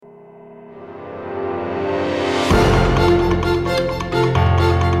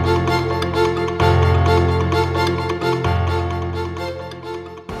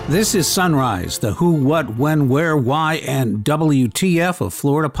This is Sunrise, the who, what, when, where, why, and WTF of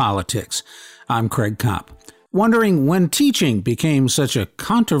Florida politics. I'm Craig Kopp. Wondering when teaching became such a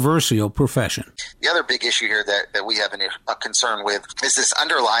controversial profession. The other big issue here that we have a concern with is this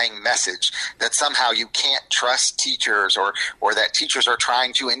underlying message that somehow you can't trust teachers or that teachers are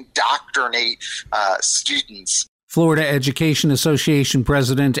trying to indoctrinate students. Florida Education Association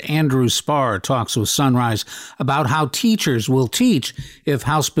President Andrew Spar talks with Sunrise about how teachers will teach if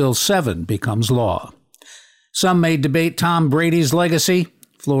House Bill 7 becomes law. Some may debate Tom Brady's legacy.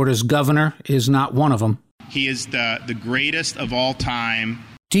 Florida's governor is not one of them. He is the greatest of all time.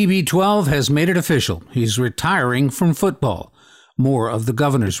 TB12 has made it official. He's retiring from football. More of the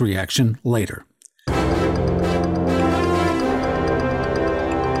governor's reaction later.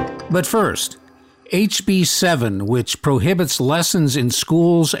 But first, HB 7, which prohibits lessons in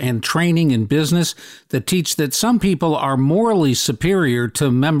schools and training in business that teach that some people are morally superior to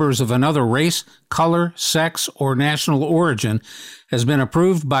members of another race, color, sex, or national origin, has been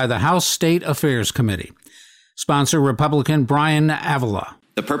approved by the House State Affairs Committee. Sponsor Republican Brian Avila.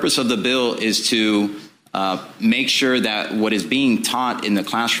 The purpose of the bill is to make sure that what is being taught in the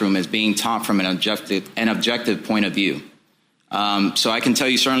classroom is being taught from an objective point of view. So I can tell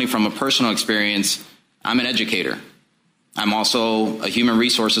you certainly from a personal experience, I'm an educator. I'm also a human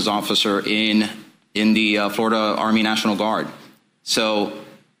resources officer in the Florida Army National Guard. So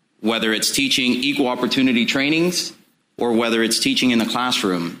whether it's teaching equal opportunity trainings or whether it's teaching in the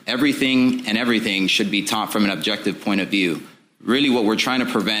classroom, everything should be taught from an objective point of view. Really what we're trying to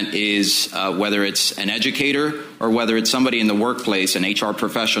prevent is whether it's an educator or whether it's somebody in the workplace, an HR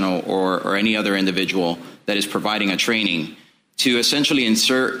professional or any other individual that is providing a training, to essentially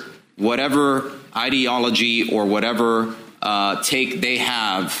insert whatever ideology or whatever take they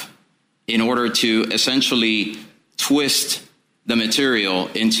have in order to essentially twist the material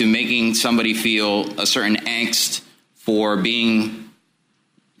into making somebody feel a certain angst for being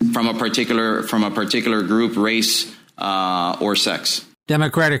from a particular group, race, or sex.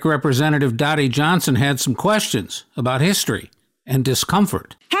 Democratic Representative Dottie Johnson had some questions about history and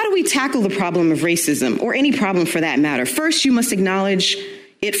discomfort. How do we tackle the problem of racism, or any problem for that matter? First, you must acknowledge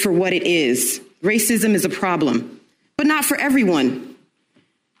it for what it is. Racism is a problem, but not for everyone.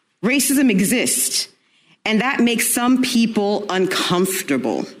 Racism exists, and that makes some people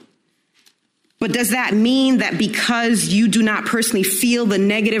uncomfortable. But does that mean that because you do not personally feel the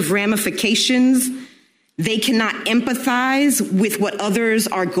negative ramifications, they cannot empathize with what others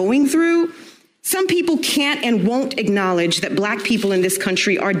are going through? Some people can't and won't acknowledge that Black people in this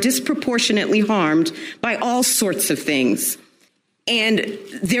country are disproportionately harmed by all sorts of things. And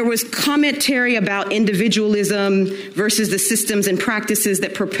there was commentary about individualism versus the systems and practices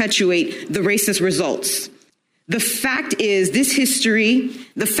that perpetuate the racist results. The fact of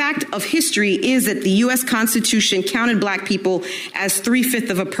history is that the U.S. Constitution counted Black people as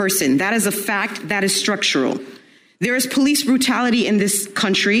 3/5 of a person. That is a fact. That is structural. There is police brutality in this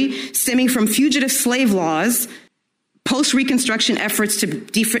country stemming from fugitive slave laws, post-Reconstruction efforts to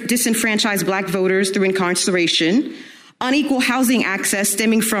disenfranchise Black voters through incarceration, unequal housing access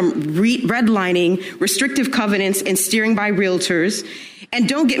stemming from redlining, restrictive covenants, and steering by realtors. And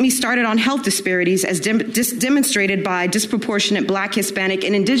don't get me started on health disparities as demonstrated by disproportionate Black, Hispanic,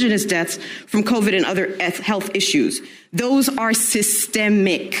 and Indigenous deaths from COVID and other health issues. Those are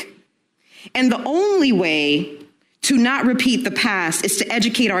systemic. And the only way to not repeat the past is to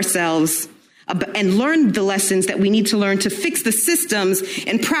educate ourselves and learn the lessons that we need to learn to fix the systems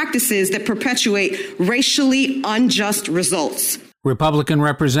and practices that perpetuate racially unjust results. Republican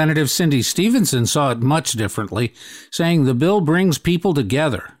Representative Cindy Stevenson saw it much differently, saying the bill brings people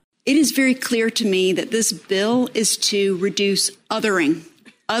together. It is very clear to me that this bill is to reduce othering.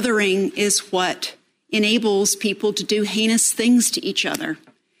 Othering is what enables people to do heinous things to each other.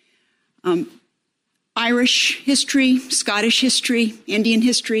 Irish history, Scottish history, Indian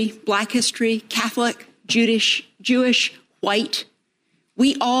history, Black history, Catholic, Jewish, white.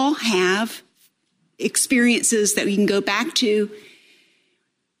 We all have experiences that we can go back to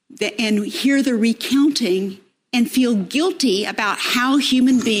and hear the recounting and feel guilty about how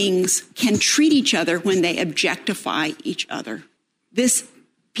human beings can treat each other when they objectify each other.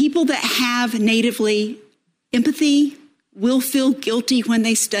 People that have natively empathy will feel guilty when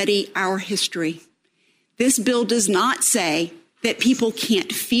they study our history. This bill does not say that people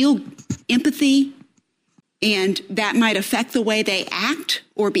can't feel empathy and that might affect the way they act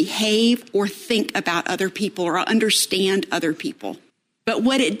or behave or think about other people or understand other people. But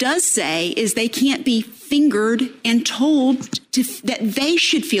what it does say is they can't be fingered and told that they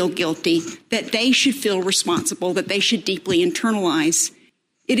should feel guilty, that they should feel responsible, that they should deeply internalize.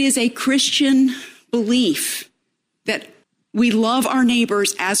 It is a Christian belief that we love our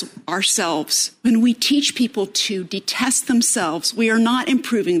neighbors as ourselves. When we teach people to detest themselves, we are not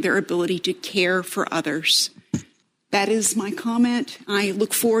improving their ability to care for others. That is my comment. I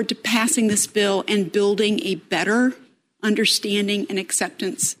look forward to passing this bill and building a better understanding and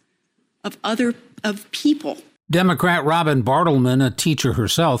acceptance of people. Democrat Robin Bartleman, a teacher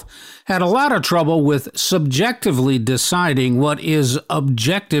herself, had a lot of trouble with subjectively deciding what is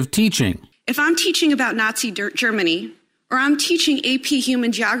objective teaching. If I'm teaching about Nazi Germany, or I'm teaching AP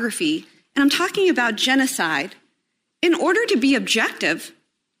Human Geography, and I'm talking about genocide, in order to be objective,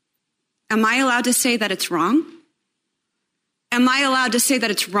 am I allowed to say that it's wrong? Am I allowed to say that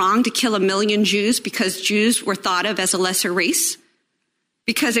it's wrong to kill 1 million Jews because Jews were thought of as a lesser race?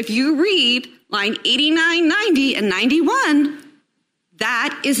 Because if you read line 89, 90, and 91,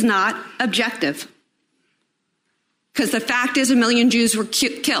 that is not objective. Because the fact is 1 million Jews were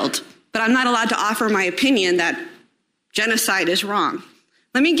killed, but I'm not allowed to offer my opinion that genocide is wrong.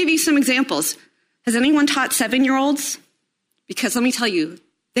 Let me give you some examples. Has anyone taught 7-year-olds? Because let me tell you,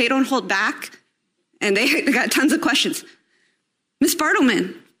 they don't hold back, and they got tons of questions. Miss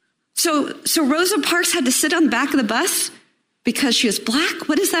Bartleman, so Rosa Parks had to sit on the back of the bus because she was black?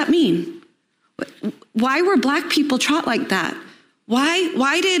 What does that mean? Why were black people taught like that?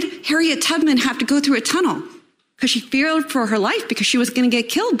 Why did Harriet Tubman have to go through a tunnel? Because she feared for her life because she was going to get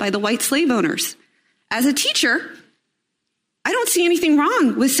killed by the white slave owners. As a teacher, I don't see anything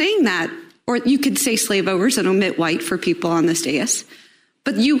wrong with saying that. Or you could say slave owners and omit white for people on this dais.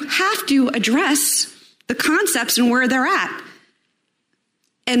 But you have to address the concepts and where they're at.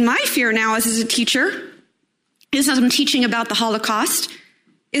 And my fear now as a teacher is, as I'm teaching about the Holocaust,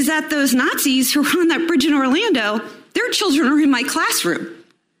 is that those Nazis who were on that bridge in Orlando, their children are in my classroom.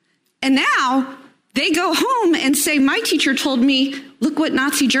 And now they go home and say, my teacher told me, look what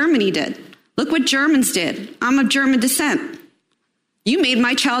Nazi Germany did. Look what Germans did. I'm of German descent. You made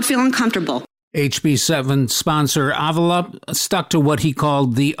my child feel uncomfortable. HB 7 sponsor Avila stuck to what he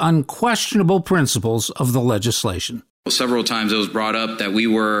called the unquestionable principles of the legislation. Several times it was brought up that we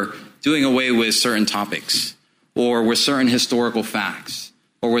were doing away with certain topics or with certain historical facts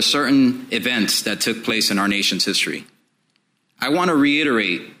or with certain events that took place in our nation's history. I want to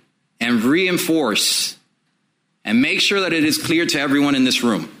reiterate and reinforce and make sure that it is clear to everyone in this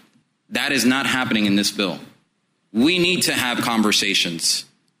room that is not happening in this bill. We need to have conversations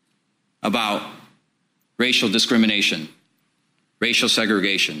about racial discrimination, racial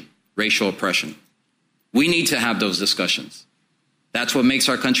segregation, racial oppression. We need to have those discussions. That's what makes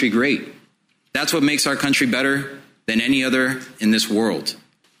our country great. That's what makes our country better than any other in this world.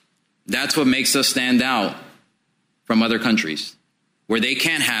 That's what makes us stand out from other countries where they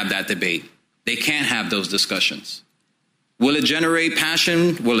can't have that debate. They can't have those discussions. Will it generate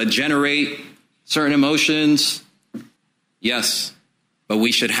passion? Will it generate certain emotions? Yes, but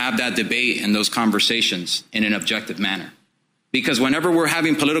we should have that debate and those conversations in an objective manner. Because whenever we're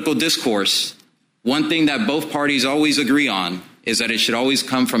having political discourse, one thing that both parties always agree on is that it should always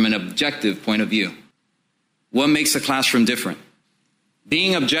come from an objective point of view. What makes the classroom different?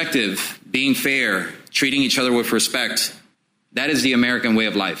 Being objective, being fair, treating each other with respect, that is the American way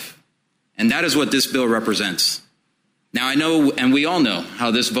of life. And that is what this bill represents. Now, I know, and we all know,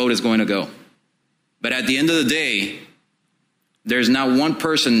 how this vote is going to go. But at the end of the day, there's not one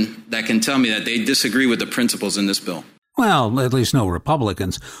person that can tell me that they disagree with the principles in this bill. Well, at least no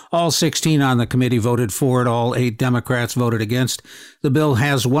Republicans. All 16 on the committee voted for it. All 8 Democrats voted against. The bill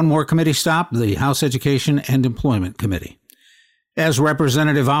has one more committee stop, the House Education and Employment Committee. As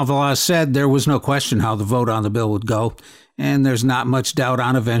Representative Avila said, there was no question how the vote on the bill would go, and there's not much doubt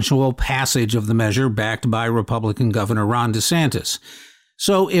on eventual passage of the measure backed by Republican Governor Ron DeSantis.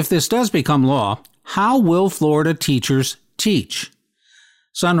 So if this does become law, how will Florida teachers teach?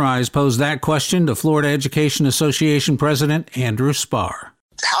 Sunrise posed that question to Florida Education Association President Andrew Spar.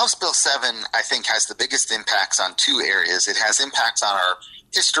 House Bill 7, I think, has the biggest impacts on 2 areas. It has impacts on our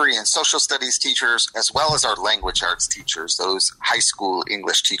history and social studies teachers, as well as our language arts teachers, those high school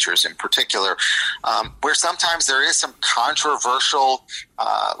English teachers in particular, where sometimes there is some controversial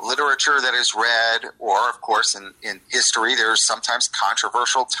literature that is read, or, of course, in history, there's sometimes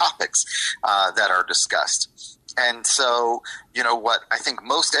controversial topics that are discussed. And so, what I think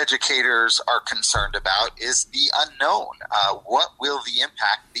most educators are concerned about is the unknown. What will the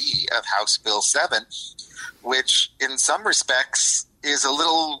impact be of House Bill 7, which in some respects is a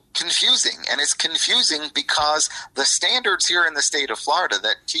little confusing. And it's confusing because the standards here in the state of Florida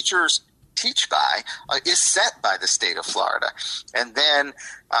that teachers teach by is set by the state of Florida. And then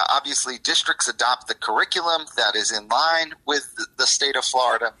obviously districts adopt the curriculum that is in line with the state of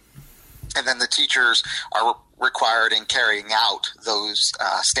Florida. And then the teachers are required in carrying out those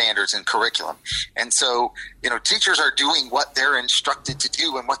standards and curriculum. And so, teachers are doing what they're instructed to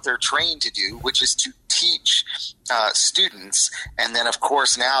do and what they're trained to do, which is to teach students. And then, of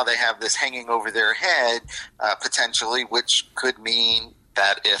course, now they have this hanging over their head, potentially, which could mean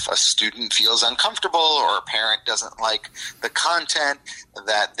that if a student feels uncomfortable or a parent doesn't like the content,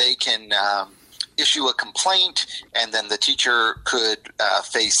 that they can issue a complaint, and then the teacher could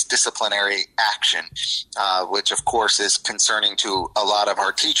face disciplinary action, which of course is concerning to a lot of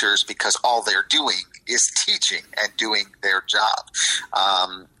our teachers because all they're doing is teaching and doing their job.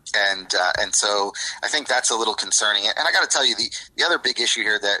 And so I think that's a little concerning. And I got to tell you, the other big issue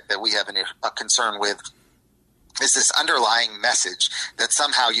here that we have a concern with is this underlying message that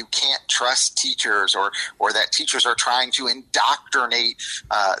somehow you can't trust teachers or that teachers are trying to indoctrinate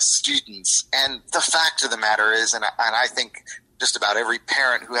students. And the fact of the matter is, and I think just about every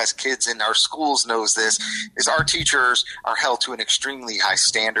parent who has kids in our schools knows this, is our teachers are held to an extremely high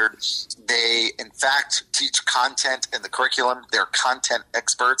standard. They, in fact, teach content in the curriculum. They're content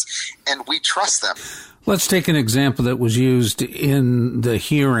experts, and we trust them. Let's take an example that was used in the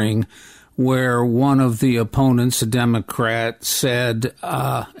hearing where one of the opponents, a Democrat, said,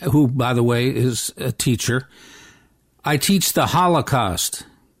 who, by the way, is a teacher, "I teach the Holocaust.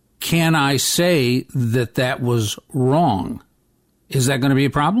 Can I say that was wrong?" Is that going to be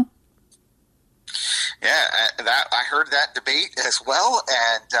a problem? Yeah, I heard that debate as well,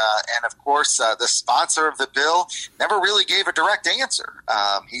 and of course the sponsor of the bill never really gave a direct answer.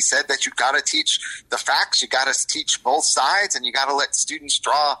 He said that you got to teach the facts, you got to teach both sides, and you got to let students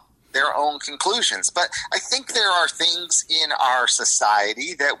draw their own conclusions. But I think there are things in our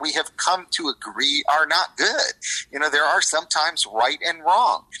society that we have come to agree are not good. There are sometimes right and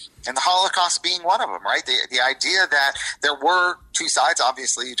wrong, and the Holocaust being one of them, right? The idea that there were two sides,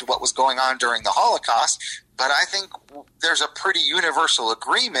 obviously, to what was going on during the Holocaust, but I think there's a pretty universal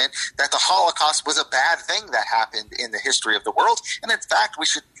agreement that the Holocaust was a bad thing that happened in the history of the world. And in fact, we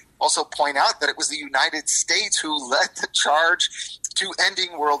should also point out that it was the United States who led the charge to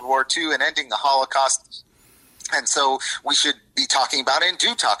ending World War II and ending the Holocaust. And so we should be talking about it and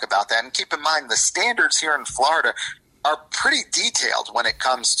do talk about that. And keep in mind, the standards here in Florida are pretty detailed when it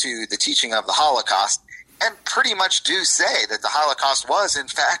comes to the teaching of the Holocaust, and pretty much do say that the Holocaust was, in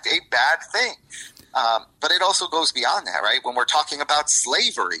fact, a bad thing. But it also goes beyond that, right? When we're talking about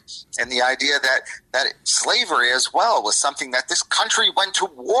slavery and the idea that slavery as well was something that this country went to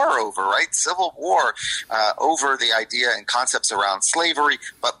war over, right? Civil war over the idea and concepts around slavery.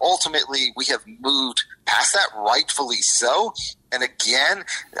 But ultimately, we have moved past that, rightfully so. And again,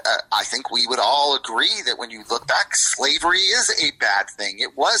 I think we would all agree that when you look back, slavery is a bad thing.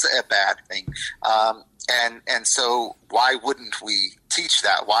 It was a bad thing. And so why wouldn't we teach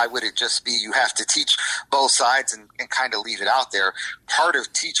that? Why would it just be you have to teach both sides and kind of leave it out there? Part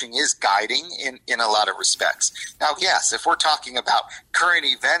of teaching is guiding in a lot of respects. Now, yes, if we're talking about current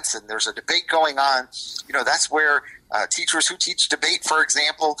events and there's a debate going on, that's where teachers who teach debate, for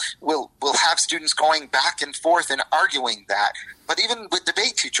example, will have students going back and forth and arguing that. But even with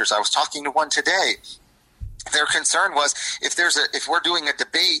debate teachers, I was talking to one today, their concern was if we're doing a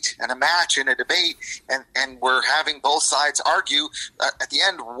debate and a match in a debate and we're having both sides argue, at the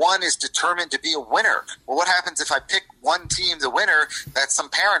end, one is determined to be a winner. Well, what happens if I pick one team the winner that some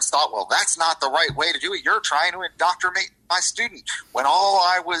parents thought, well, that's not the right way to do it. You're trying to indoctrinate my student, when all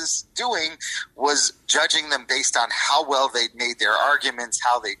I was doing was judging them based on how well they'd made their arguments,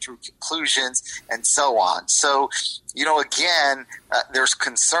 how they drew conclusions, and so on. So, again, there's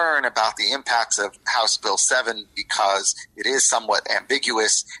concern about the impacts of House Bill 7 because it is somewhat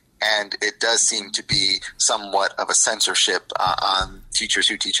ambiguous, and it does seem to be somewhat of a censorship on teachers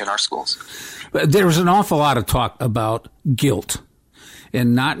who teach in our schools. There's an awful lot of talk about guilt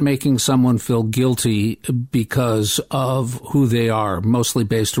and not making someone feel guilty because of who they are, mostly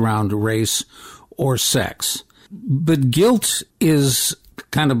based around race or sex. But guilt is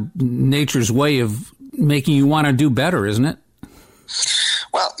kind of nature's way of making you want to do better, isn't it?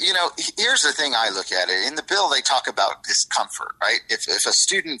 Well, here's the thing I look at it. In the bill, they talk about discomfort, right? If a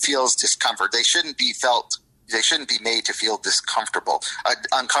student feels discomfort, they shouldn't be made to feel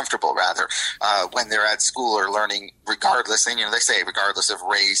uncomfortable rather, when they're at school or learning, regardless. And, they say regardless of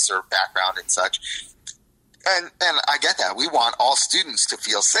race or background and such. And I get that. We want all students to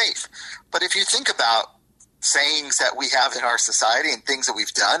feel safe. But if you think about sayings that we have in our society and things that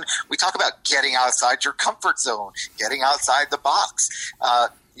we've done, we talk about getting outside your comfort zone, getting outside the box.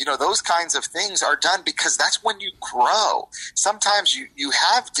 those kinds of things are done because that's when you grow. Sometimes you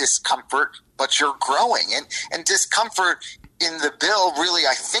have discomfort, but you're growing. And discomfort in the bill, really,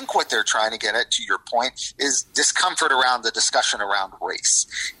 I think what they're trying to get at, to your point, is discomfort around the discussion around race.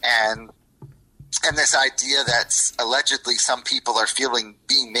 And this idea that allegedly some people are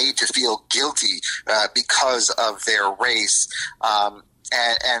being made to feel guilty because of their race.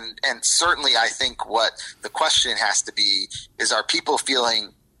 And certainly I think what the question has to be is, are people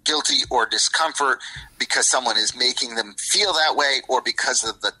feeling guilty or discomfort because someone is making them feel that way, or because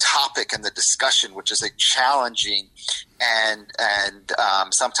of the topic and the discussion, which is a challenging and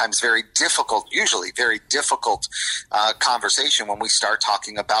sometimes usually very difficult conversation when we start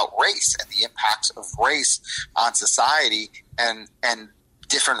talking about race and the impacts of race on society and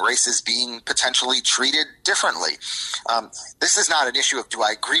different races being potentially treated differently. This is not an issue of do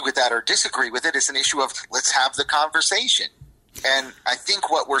I agree with that or disagree with it. It's an issue of let's have the conversation. And I think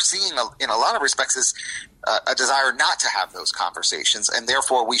what we're seeing in a lot of respects is a desire not to have those conversations, and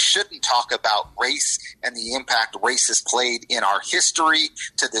therefore we shouldn't talk about race and the impact race has played in our history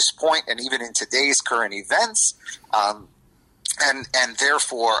to this point and even in today's current events. And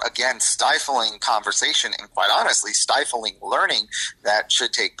therefore, again, stifling conversation and, quite honestly, stifling learning that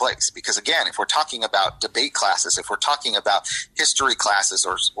should take place. Because, again, if we're talking about debate classes, if we're talking about history classes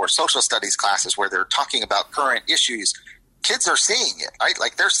or social studies classes where they're talking about current issues, kids are seeing it, right?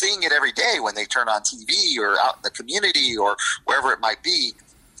 Like they're seeing it every day when they turn on TV or out in the community or wherever it might be.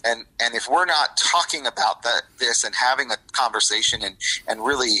 And if we're not talking about this and having a conversation and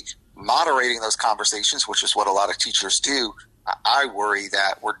really moderating those conversations, which is what a lot of teachers do, I worry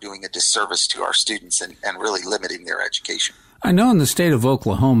that we're doing a disservice to our students and really limiting their education. I know in the state of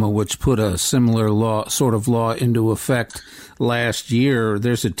Oklahoma, which put a similar sort of law into effect last year,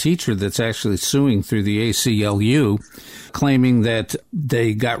 there's a teacher that's actually suing through the ACLU, claiming that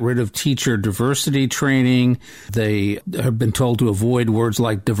they got rid of teacher diversity training. They have been told to avoid words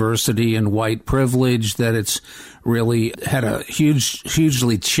like diversity and white privilege, that it's really had a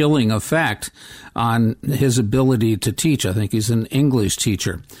hugely chilling effect on his ability to teach. I think he's an English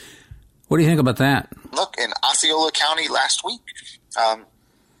teacher. What do you think about that? Look, in Osceola County last week,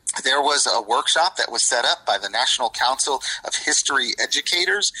 there was a workshop that was set up by the National Council of History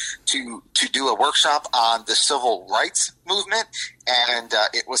Educators to do a workshop on the civil rights movement, and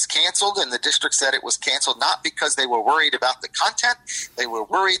it was canceled, and the district said it was canceled not because they were worried about the content. They were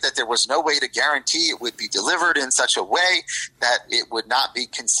worried that there was no way to guarantee it would be delivered in such a way that it would not be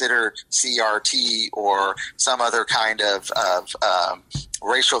considered CRT or some other kind of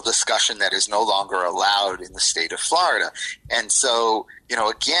racial discussion that is no longer allowed in the state of Florida. And so,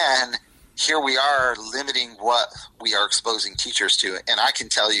 again, here we are limiting what we are exposing teachers to. And I can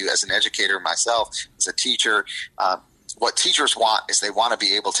tell you, as an educator myself, as a teacher, what teachers want is they want to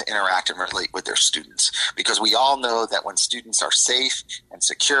be able to interact and relate with their students, because we all know that when students are safe and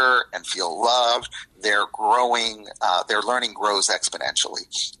secure and feel loved, their learning grows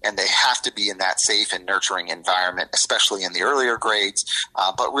exponentially, and they have to be in that safe and nurturing environment, especially in the earlier grades,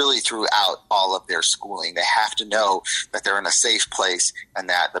 but really throughout all of their schooling. They have to know that they're in a safe place and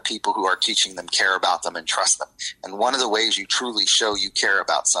that the people who are teaching them care about them and trust them. And one of the ways you truly show you care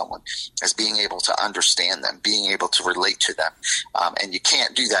about someone is being able to understand them, being able to relate to them. And you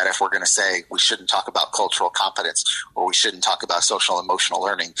can't do that if we're going to say we shouldn't talk about cultural competence, or we shouldn't talk about social emotional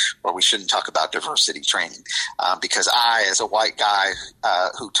learning, or we shouldn't talk about diversity training, because I, as a white guy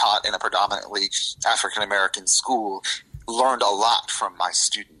who taught in a predominantly African-American school, learned a lot from my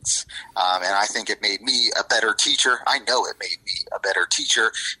students. And I think it made me a better teacher. I know it made me a better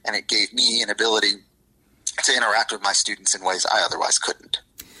teacher, and it gave me an ability to interact with my students in ways I otherwise couldn't.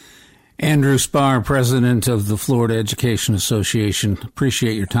 Andrew Spar, president of the Florida Education Association.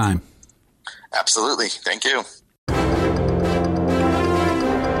 Appreciate your time. Absolutely. Thank you.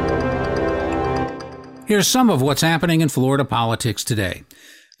 Here's some of what's happening in Florida politics today.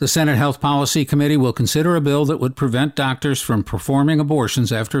 The Senate Health Policy Committee will consider a bill that would prevent doctors from performing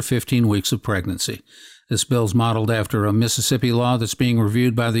abortions after 15 weeks of pregnancy. This bill's modeled after a Mississippi law that's being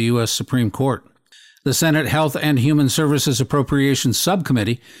reviewed by the U.S. Supreme Court. The Senate Health and Human Services Appropriations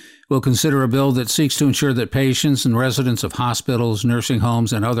Subcommittee will consider a bill that seeks to ensure that patients and residents of hospitals, nursing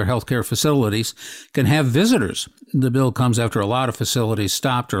homes, and other healthcare facilities can have visitors. The bill comes after a lot of facilities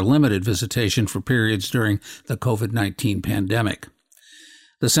stopped or limited visitation for periods during the COVID-19 pandemic.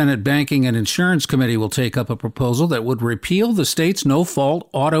 The Senate Banking and Insurance Committee will take up a proposal that would repeal the state's no-fault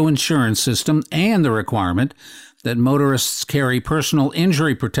auto insurance system and the requirement that motorists carry personal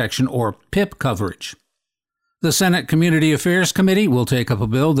injury protection, or PIP, coverage. The Senate Community Affairs Committee will take up a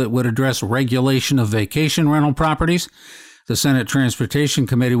bill that would address regulation of vacation rental properties. The Senate Transportation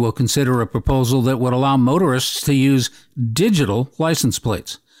Committee will consider a proposal that would allow motorists to use digital license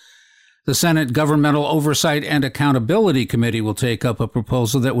plates. The Senate Governmental Oversight and Accountability Committee will take up a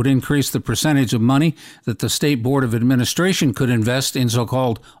proposal that would increase the percentage of money that the State Board of Administration could invest in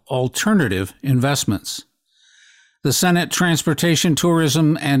so-called alternative investments. The Senate Transportation,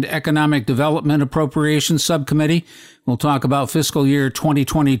 Tourism, and Economic Development Appropriations Subcommittee will talk about fiscal year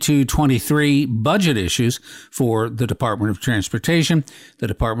 2022-23 budget issues for the Department of Transportation, the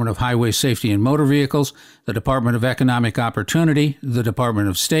Department of Highway Safety and Motor Vehicles, the Department of Economic Opportunity, the Department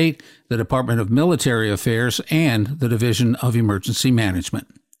of State, the Department of Military Affairs, and the Division of Emergency Management.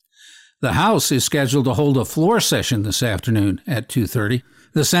 The House is scheduled to hold a floor session this afternoon at 2:30.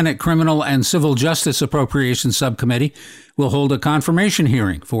 The Senate Criminal and Civil Justice Appropriations Subcommittee will hold a confirmation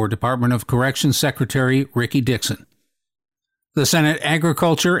hearing for Department of Corrections Secretary Ricky Dixon. The Senate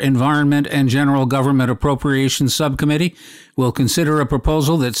Agriculture, Environment, and General Government Appropriations Subcommittee will consider a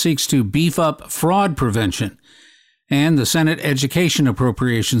proposal that seeks to beef up fraud prevention. And the Senate Education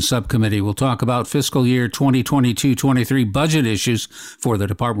Appropriations Subcommittee will talk about fiscal year 2022-23 budget issues for the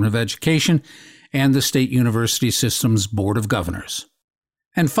Department of Education and the State University System's Board of Governors.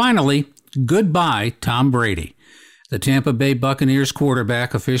 And finally, goodbye, Tom Brady. The Tampa Bay Buccaneers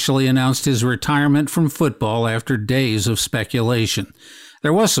quarterback officially announced his retirement from football after days of speculation.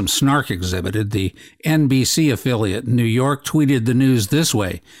 There was some snark exhibited. The NBC affiliate in New York tweeted the news this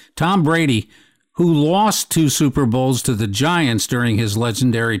way: Tom Brady, who lost 2 Super Bowls to the Giants during his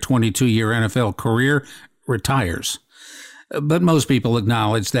legendary 22-year NFL career, retires. But most people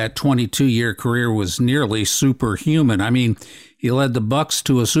acknowledge that 22-year career was nearly superhuman. I mean, he led the Bucs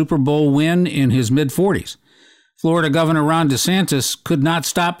to a Super Bowl win in his mid-40s. Florida Governor Ron DeSantis could not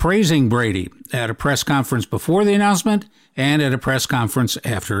stop praising Brady at a press conference before the announcement and at a press conference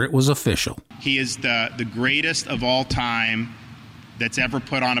after it was official. He is the greatest of all time that's ever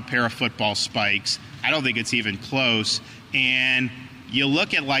put on a pair of football spikes. I don't think it's even close. And you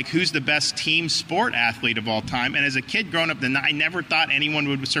look at like who's the best team sport athlete of all time. And as a kid growing up, I never thought anyone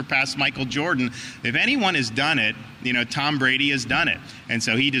would surpass Michael Jordan. If anyone has done it, Tom Brady has done it. And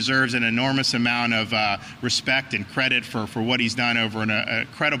so he deserves an enormous amount of respect and credit for what he's done over an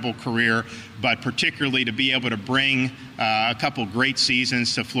incredible career, but particularly to be able to bring a couple great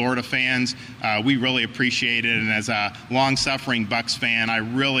seasons to Florida fans. We really appreciate it. And as a long-suffering Bucs fan, I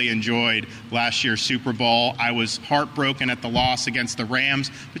really enjoyed last year's Super Bowl. I was heartbroken at the loss against the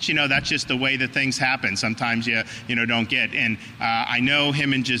Rams, but that's just the way that things happen. Sometimes you don't get. And I know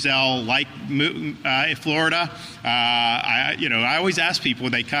him and Giselle like Florida. I always ask people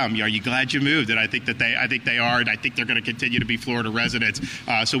when they come, are you glad you moved? And I think they are, and I think they're going to continue to be Florida residents.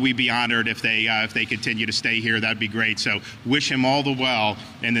 So we'd be honored if they continue to stay here. That'd be great. So wish him all the well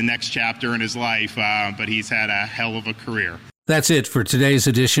in the next chapter in his life. But he's had a hell of a career. That's it for today's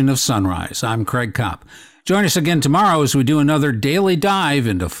edition of Sunrise. I'm Craig Kopp. Join us again tomorrow as we do another daily dive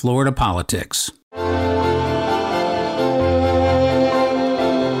into Florida politics.